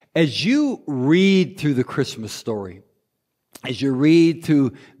As you read through the Christmas story, as you read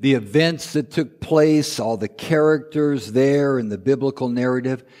through the events that took place, all the characters there in the biblical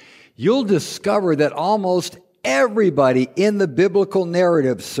narrative, you'll discover that almost everybody in the biblical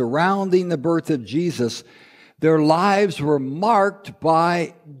narrative surrounding the birth of Jesus, their lives were marked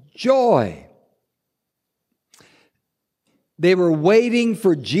by joy. They were waiting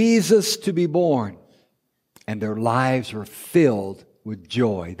for Jesus to be born, and their lives were filled with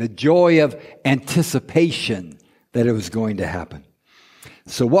joy, the joy of anticipation that it was going to happen.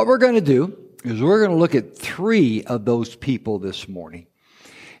 So what we're going to do is we're going to look at 3 of those people this morning.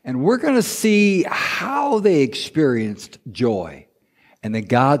 And we're going to see how they experienced joy. And then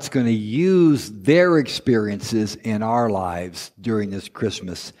God's going to use their experiences in our lives during this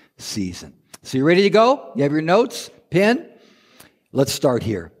Christmas season. So you ready to go? You have your notes, pen? Let's start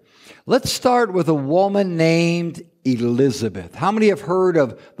here. Let's start with a woman named Elizabeth. How many have heard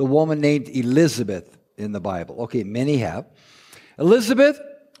of the woman named Elizabeth in the Bible? Okay, many have. Elizabeth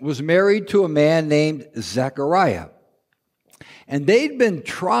was married to a man named Zechariah. And they'd been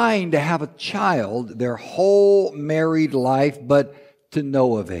trying to have a child their whole married life, but to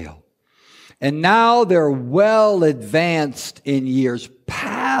no avail. And now they're well advanced in years,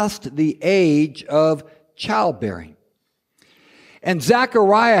 past the age of childbearing. And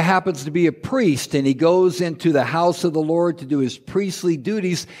Zechariah happens to be a priest, and he goes into the house of the Lord to do his priestly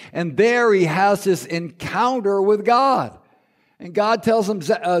duties, and there he has this encounter with God. And God tells him,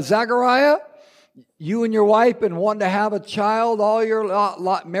 Zechariah, you and your wife been wanting to have a child all your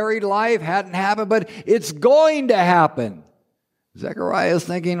married life, hadn't happened, but it's going to happen. Zechariah is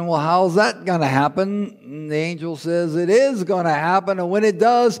thinking, well, how's that going to happen? And the angel says, it is going to happen, and when it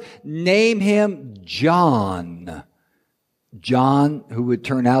does, name him John. John, who would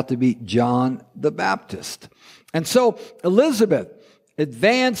turn out to be John the Baptist. And so Elizabeth,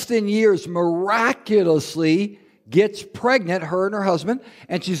 advanced in years, miraculously gets pregnant, her and her husband,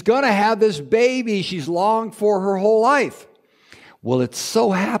 and she's going to have this baby she's longed for her whole life. Well, it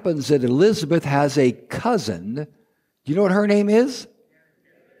so happens that Elizabeth has a cousin. Do you know what her name is?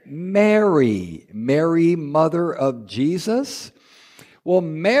 Mary. Mary, mother of Jesus. Well,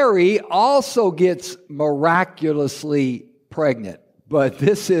 Mary also gets miraculously pregnant, but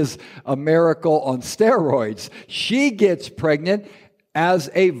this is a miracle on steroids. She gets pregnant as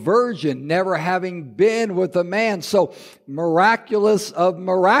a virgin, never having been with a man. So miraculous of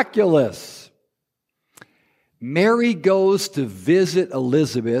miraculous. Mary goes to visit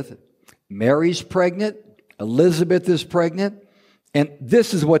Elizabeth. Mary's pregnant. Elizabeth is pregnant. And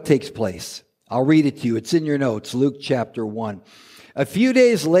this is what takes place. I'll read it to you. It's in your notes, Luke chapter 1. A few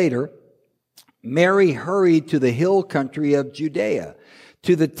days later, Mary hurried to the hill country of Judea,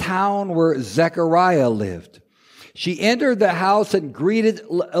 to the town where Zechariah lived. She entered the house and greeted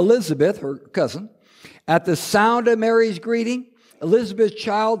Elizabeth, her cousin. At the sound of Mary's greeting, Elizabeth's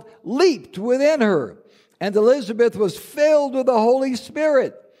child leaped within her, and Elizabeth was filled with the Holy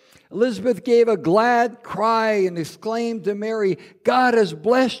Spirit. Elizabeth gave a glad cry and exclaimed to Mary, God has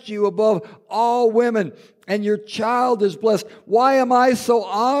blessed you above all women, and your child is blessed. Why am I so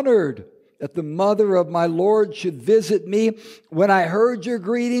honored that the mother of my Lord should visit me? When I heard your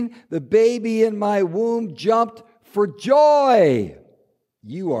greeting, the baby in my womb jumped for joy.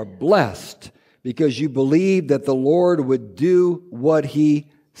 You are blessed because you believed that the Lord would do what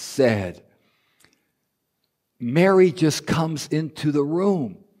he said. Mary just comes into the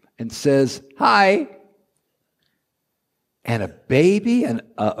room and says, hi. And a baby,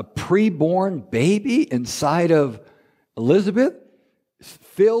 a preborn baby inside of Elizabeth,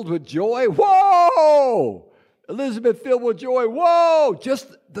 filled with joy. Whoa! Elizabeth filled with joy. Whoa! Just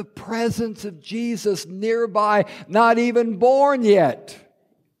the presence of Jesus nearby, not even born yet,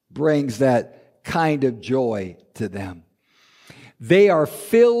 brings that kind of joy to them. They are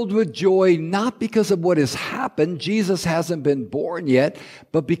filled with joy not because of what has happened. Jesus hasn't been born yet,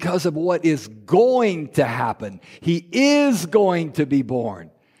 but because of what is going to happen. He is going to be born.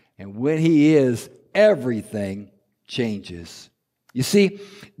 And when he is, everything changes. You see,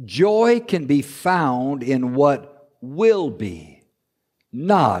 joy can be found in what will be,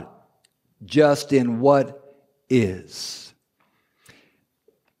 not just in what is.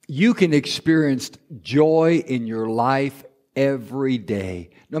 You can experience joy in your life every day,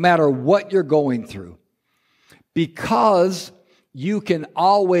 no matter what you're going through, because you can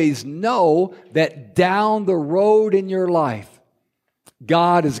always know that down the road in your life,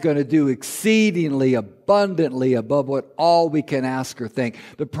 God is going to do exceedingly abundantly above what all we can ask or think.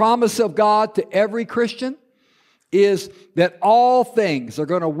 The promise of God to every Christian is that all things are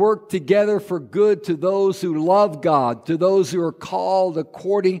going to work together for good to those who love God, to those who are called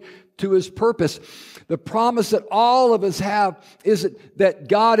according to His purpose. The promise that all of us have is that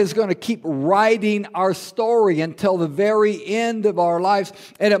God is going to keep writing our story until the very end of our lives.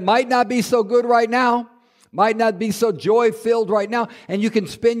 And it might not be so good right now, might not be so joy-filled right now, and you can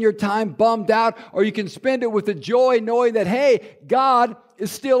spend your time bummed out, or you can spend it with the joy knowing that, hey, God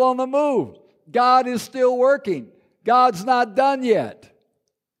is still on the move. God is still working. God's not done yet.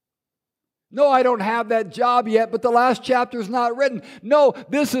 No, I don't have that job yet, but the last chapter is not written. No,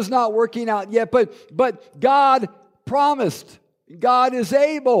 this is not working out yet, but God promised. God is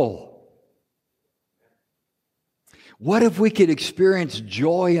able. What if we could experience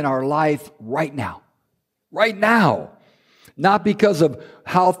joy in our life right now? Right now. Not because of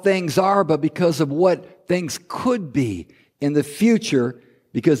how things are, but because of what things could be in the future,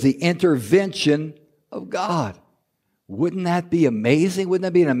 because the intervention of God. Wouldn't that be amazing? Wouldn't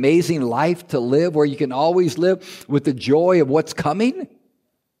that be an amazing life to live, where you can always live with the joy of what's coming?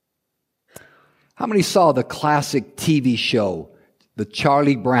 How many saw the classic TV show, the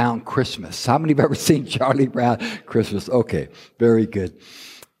Charlie Brown Christmas? How many have ever seen Charlie Brown Christmas? Okay, very good.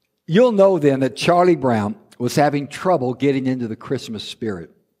 You'll know then that Charlie Brown was having trouble getting into the Christmas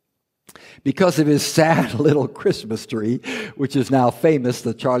spirit because of his sad little Christmas tree, which is now famous,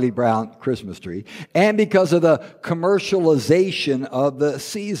 the Charlie Brown Christmas tree, and because of the commercialization of the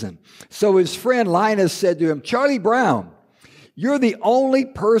season. So his friend Linus said to him, "Charlie Brown, you're the only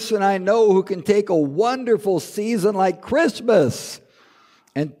person I know who can take a wonderful season like Christmas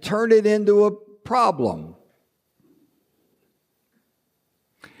and turn it into a problem."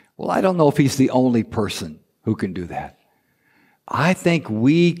 Well, I don't know if he's the only person who can do that. I think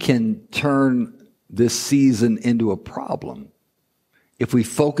we can turn this season into a problem if we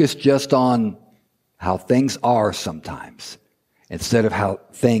focus just on how things are sometimes instead of how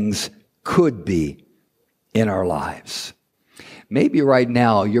things could be in our lives. Maybe right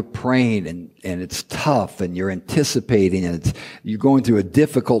now you're praying and it's tough and you're anticipating and you're going through a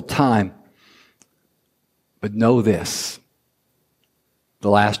difficult time. But know this, the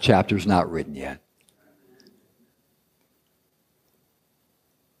last chapter's not written yet.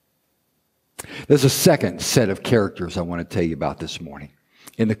 There's a second set of characters I want to tell you about this morning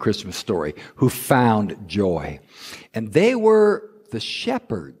in the Christmas story who found joy. And they were the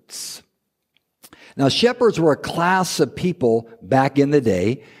shepherds. Now, shepherds were a class of people back in the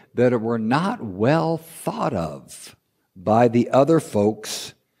day that were not well thought of by the other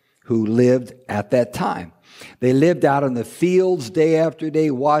folks who lived at that time. They lived out in the fields day after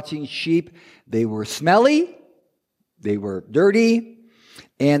day watching sheep. They were smelly, they were dirty,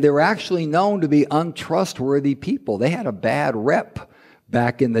 and they were actually known to be untrustworthy people. They had a bad rep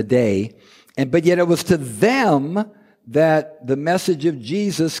back in the day. But yet it was to them that the message of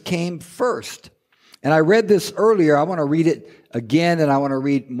Jesus came first. And I read this earlier. I want to read it again, and I want to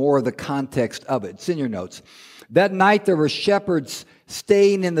read more of the context of it. It's in your notes. That night there were shepherds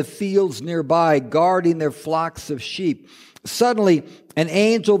staying in the fields nearby, guarding their flocks of sheep. Suddenly, an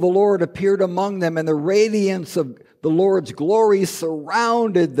angel of the Lord appeared among them, and the radiance of the Lord's glory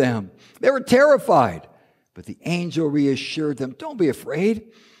surrounded them. They were terrified, but the angel reassured them, "Don't be afraid."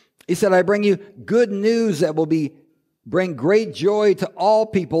 He said, "I bring you good news that will bring great joy to all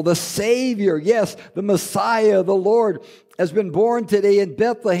people. The Savior, yes, the Messiah, the Lord, has been born today in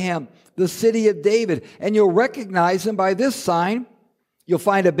Bethlehem, the city of David. And you'll recognize him by this sign. You'll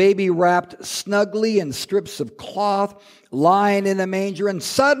find a baby wrapped snugly in strips of cloth, lying in a manger." And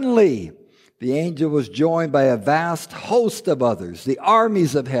suddenly, the angel was joined by a vast host of others, the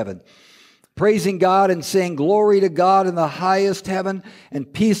armies of heaven, praising God and saying, "Glory to God in the highest heaven,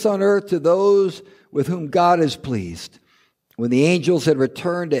 and peace on earth to those with whom God is pleased." When the angels had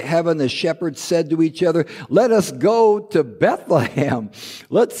returned to heaven, the shepherds said to each other, "Let us go to Bethlehem.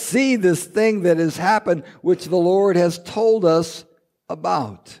 Let's see this thing that has happened, which the Lord has told us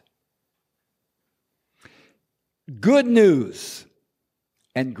about." Good news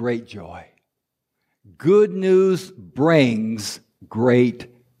and great joy. Good news brings great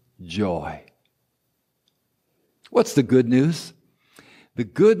joy. What's the good news? The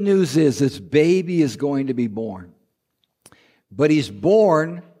good news is this baby is going to be born. But he's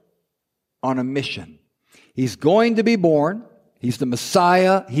born on a mission. He's going to be born. He's the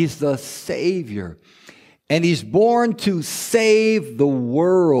Messiah. He's the Savior. And he's born to save the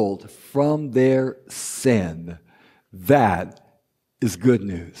world from their sin. That is good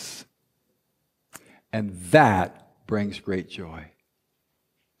news. And that brings great joy.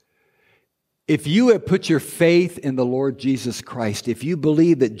 If you have put your faith in the Lord Jesus Christ, if you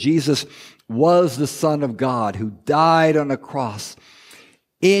believe that Jesus was the Son of God who died on a cross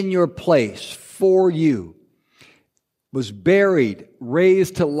in your place for you, was buried,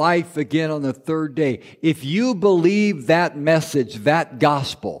 raised to life again on the third day, if you believe that message, that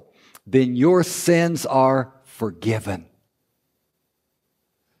gospel, then your sins are forgiven.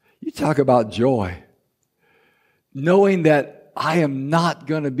 You talk about joy. Knowing that I am not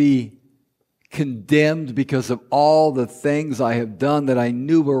going to be condemned because of all the things I have done that I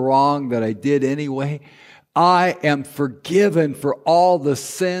knew were wrong, that I did anyway. I am forgiven for all the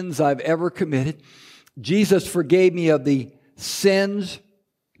sins I've ever committed. Jesus forgave me of the sins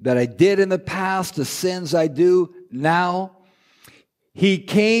that I did in the past, the sins I do now. He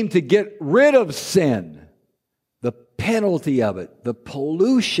came to get rid of sin, the penalty of it, the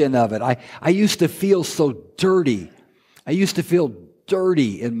pollution of it. I used to feel so dirty. I used to feel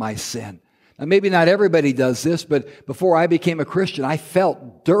dirty in my sin. Now, maybe not everybody does this, but before I became a Christian, I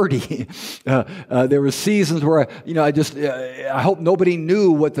felt dirty. There were seasons where, I hope nobody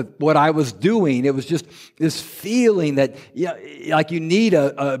knew what I was doing. It was just this feeling that, like you need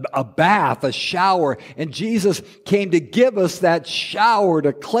a bath, a shower. And Jesus came to give us that shower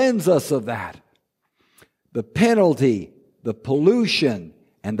to cleanse us of that. The penalty, the pollution,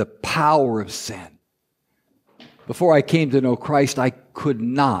 and the power of sin. Before I came to know Christ, I could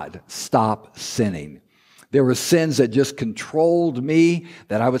not stop sinning. There were sins that just controlled me,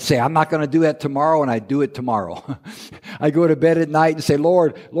 that I would say, I'm not going to do that tomorrow, and I do it tomorrow. I go to bed at night and say,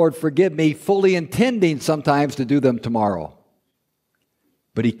 Lord, forgive me, fully intending sometimes to do them tomorrow.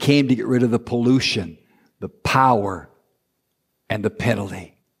 But He came to get rid of the pollution, the power, and the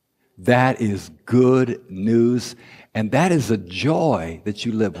penalty. That is good news, and that is a joy that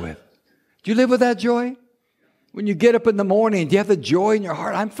you live with. Do you live with that joy? When you get up in the morning, do you have the joy in your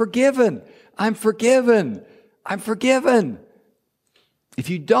heart? I'm forgiven. I'm forgiven. I'm forgiven. If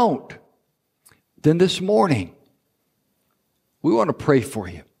you don't, then this morning, we want to pray for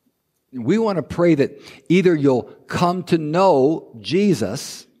you. We want to pray that either you'll come to know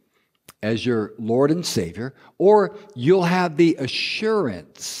Jesus as your Lord and Savior, or you'll have the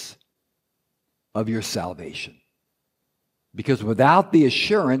assurance of your salvation. Because without the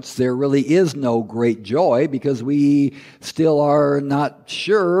assurance, there really is no great joy, because we still are not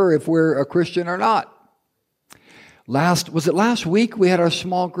sure if we're a Christian or not. Was it last week we had our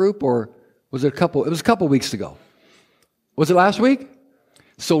small group, or was it it was a couple weeks ago. Was it last week?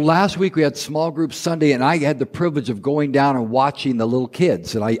 So last week we had small group Sunday, and I had the privilege of going down and watching the little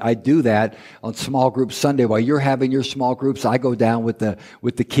kids. And I do that on small group Sunday. While you're having your small groups, I go down with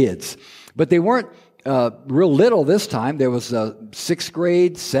the kids. But they weren't real little this time. There was a 6th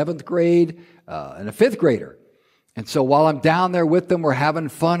grade, 7th grade, and a 5th grader. And so while I'm down there with them, we're having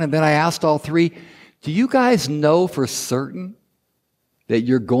fun. And then I asked all three, do you guys know for certain that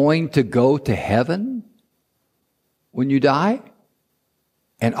you're going to go to heaven when you die?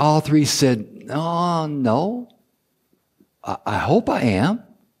 And all three said, no. I hope I am.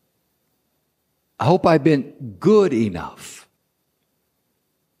 I hope I've been good enough.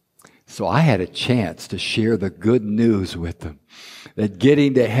 So I had a chance to share the good news with them, that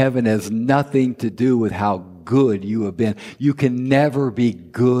getting to heaven has nothing to do with how good you have been. You can never be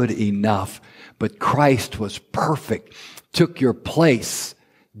good enough, but Christ was perfect, took your place,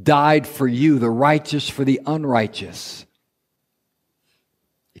 died for you, the righteous for the unrighteous.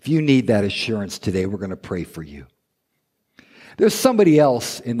 If you need that assurance today, we're going to pray for you. There's somebody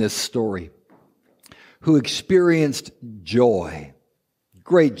else in this story who experienced joy,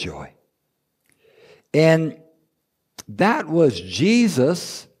 great joy. And that was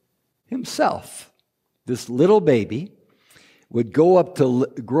Jesus himself. This little baby would grow up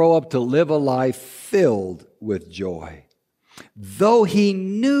to live a life filled with joy. Though he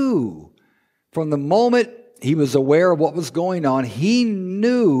knew from the moment he was aware of what was going on, he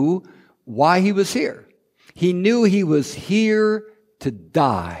knew why he was here. He knew he was here to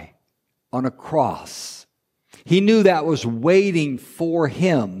die on a cross. He knew that was waiting for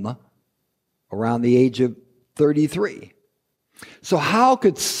him around the age of 33. So how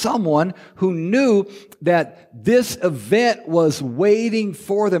could someone who knew that this event was waiting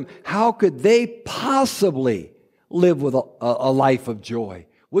for them, how could they possibly live with a life of joy?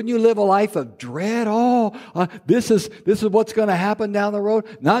 Wouldn't you live a life of dread? This is what's going to happen down the road.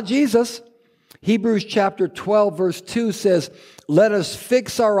 Not Jesus. Hebrews chapter 12 verse 2 says, let us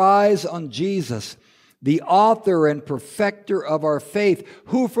fix our eyes on Jesus, the author and perfecter of our faith,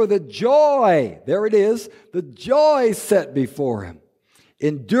 who for the joy, there it is, the joy set before him,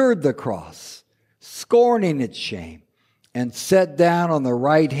 endured the cross, scorning its shame, and sat down on the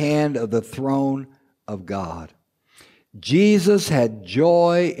right hand of the throne of God. Jesus had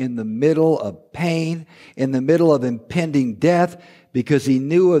joy in the middle of pain, in the middle of impending death, because he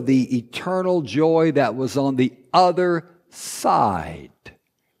knew of the eternal joy that was on the other side.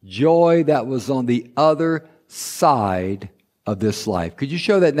 Joy that was on the other side of this life. Could you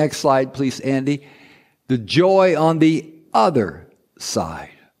show that next slide, please, Andy? The joy on the other side.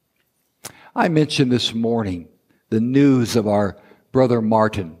 I mentioned this morning the news of our brother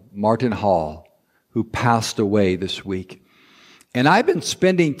Martin Hall, who passed away this week. And I've been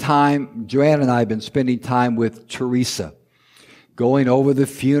spending time, Joanne and I have been spending time with Teresa, going over the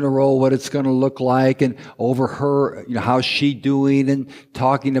funeral, what it's going to look like, and over her, how's she doing, and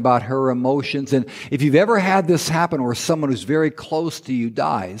talking about her emotions. And if you've ever had this happen where someone who's very close to you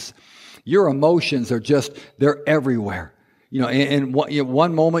dies, your emotions are just, they're everywhere. In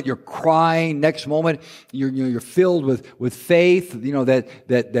one moment you're crying, next moment you're filled with faith.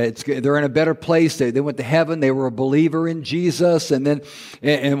 That they're in a better place. They went to heaven. They were a believer in Jesus, and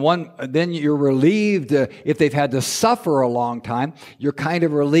then you're relieved if they've had to suffer a long time. You're kind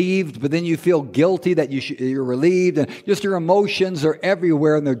of relieved, but then you feel guilty that you're relieved, and just your emotions are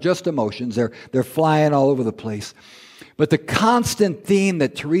everywhere, and they're just emotions. They're flying all over the place. But the constant theme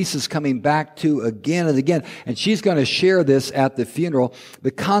that Teresa's coming back to again and again, and she's going to share this at the funeral, the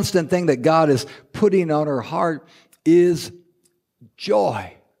constant thing that God is putting on her heart is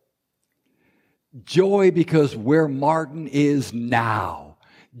joy. Joy because where Martin is now.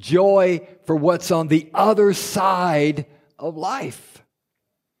 Joy for what's on the other side of life.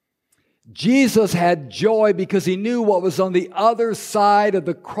 Jesus had joy because he knew what was on the other side of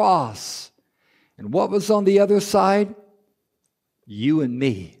the cross. And what was on the other side? You and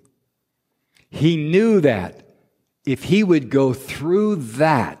me. He knew that if he would go through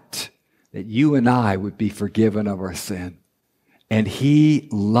that you and I would be forgiven of our sin. And he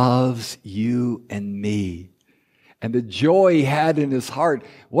loves you and me. And the joy he had in his heart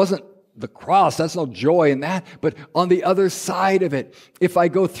wasn't the cross. That's no joy in that. But on the other side of it, if I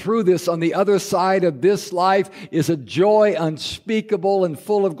go through this, on the other side of this life is a joy unspeakable and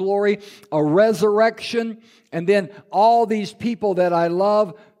full of glory, a resurrection. And then all these people that I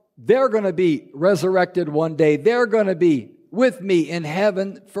love, they're going to be resurrected one day. They're going to be with me in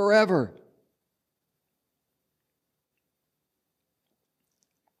heaven forever.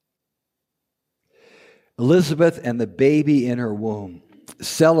 Elizabeth and the baby in her womb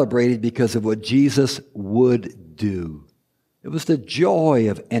celebrated because of what Jesus would do. It was the joy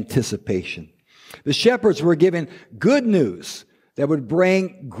of anticipation. The shepherds were given good news that would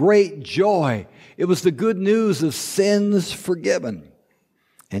bring great joy. It was the good news of sins forgiven.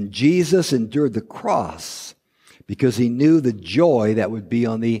 And Jesus endured the cross because he knew the joy that would be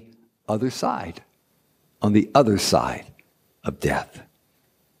on the other side of death.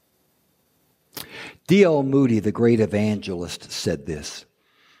 D.L. Moody, the great evangelist, said this: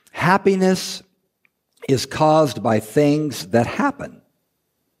 happiness is caused by things that happen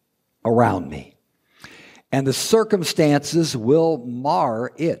around me, and the circumstances will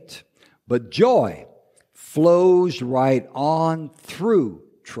mar it. But joy flows right on through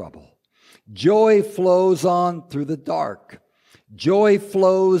trouble. Joy flows on through the dark. Joy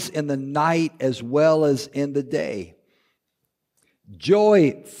flows in the night as well as in the day.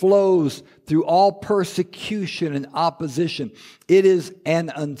 Joy flows through all persecution and opposition. It is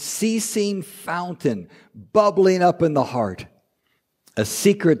an unceasing fountain bubbling up in the heart, a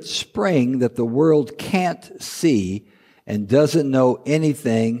secret spring that the world can't see and doesn't know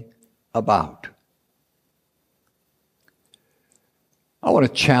anything about. I want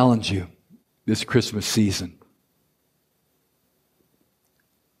to challenge you this Christmas season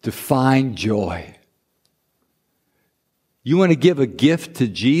to find joy. You want to give a gift to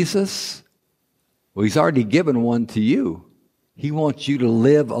Jesus? Well, he's already given one to you. He wants you to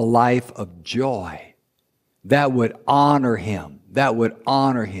live a life of joy that would honor him. That would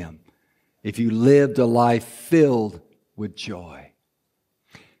honor him if you lived a life filled with joy.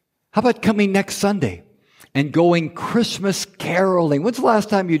 How about coming next Sunday and going Christmas caroling? When's the last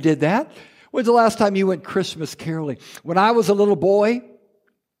time you did that? When's the last time you went Christmas caroling? When I was a little boy,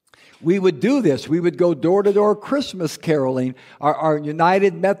 we would do this. We would go door-to-door Christmas caroling. Our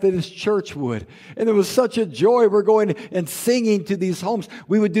United Methodist Church would. And it was such a joy. We're going and singing to these homes.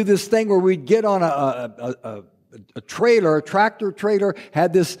 We would do this thing where we'd get on a trailer, a tractor trailer,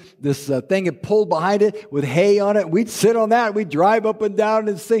 had this thing it pulled behind it with hay on it. We'd sit on that. We'd drive up and down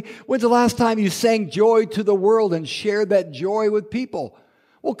and sing. When's the last time you sang joy to the world and shared that joy with people?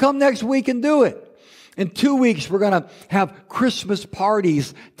 Well, come next week and do it. In 2 weeks, we're going to have Christmas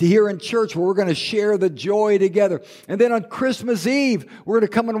parties here in church where we're going to share the joy together. And then on Christmas Eve, we're going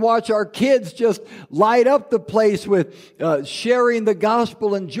to come and watch our kids just light up the place with sharing the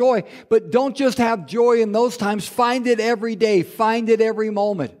gospel and joy. But don't just have joy in those times. Find it every day. Find it every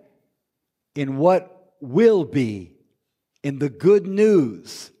moment in what will be, in the good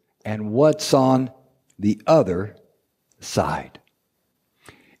news, and what's on the other side.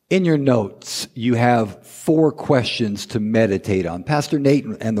 In your notes, you have 4 questions to meditate on. Pastor Nate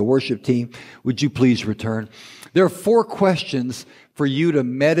and the worship team, would you please return? There are 4 questions for you to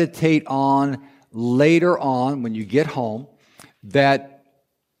meditate on later on when you get home that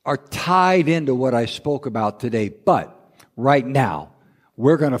are tied into what I spoke about today. But right now,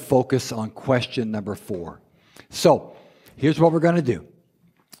 we're going to focus on question number 4. So here's what we're going to do.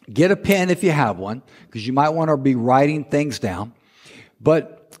 Get a pen if you have one, because you might want to be writing things down.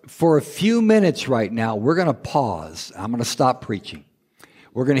 But for a few minutes right now, we're going to pause. I'm going to stop preaching.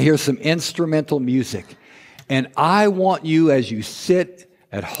 We're going to hear some instrumental music. And I want you, as you sit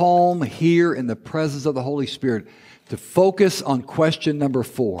at home here in the presence of the Holy Spirit, to focus on question number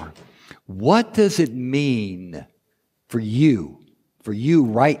 4. What does it mean for you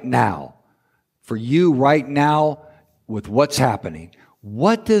right now, with what's happening?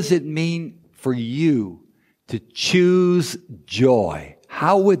 What does it mean for you to choose joy?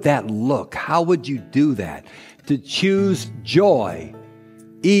 How would that look? How would you do that? To choose joy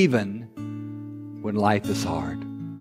even when life is hard.